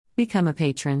Become a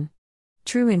patron.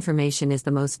 True information is the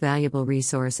most valuable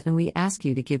resource, and we ask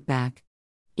you to give back.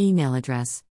 Email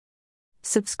address.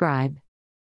 Subscribe.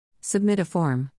 Submit a form.